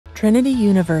Trinity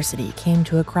University came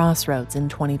to a crossroads in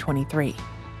 2023.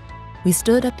 We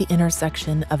stood at the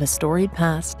intersection of a storied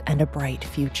past and a bright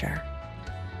future.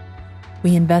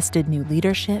 We invested new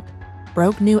leadership,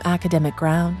 broke new academic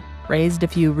ground, raised a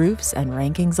few roofs and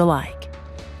rankings alike.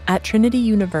 At Trinity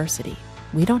University,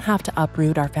 we don't have to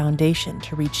uproot our foundation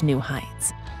to reach new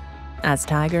heights. As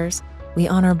Tigers, we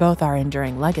honor both our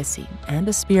enduring legacy and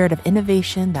a spirit of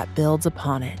innovation that builds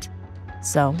upon it.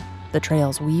 So, the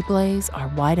trails we blaze are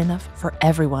wide enough for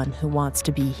everyone who wants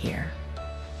to be here.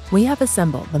 We have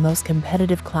assembled the most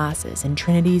competitive classes in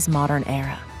Trinity's modern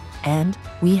era, and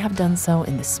we have done so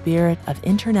in the spirit of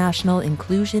international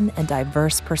inclusion and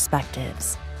diverse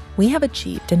perspectives. We have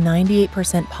achieved a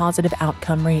 98% positive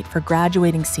outcome rate for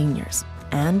graduating seniors,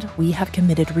 and we have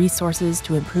committed resources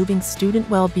to improving student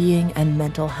well-being and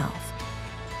mental health.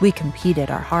 We competed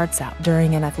our hearts out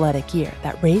during an athletic year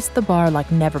that raised the bar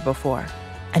like never before,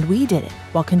 and we did it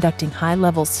while conducting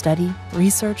high-level study,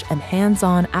 research, and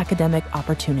hands-on academic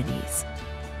opportunities.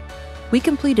 We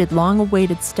completed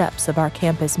long-awaited steps of our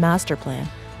campus master plan,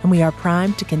 and we are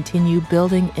primed to continue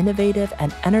building innovative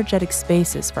and energetic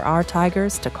spaces for our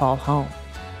Tigers to call home.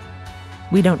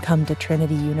 We don't come to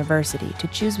Trinity University to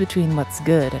choose between what's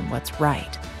good and what's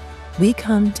right. We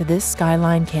come to this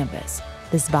Skyline campus,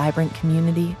 this vibrant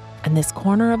community, and this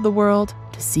corner of the world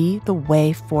to see the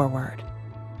way forward.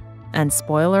 And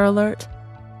spoiler alert,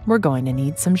 we're going to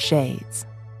need some shades.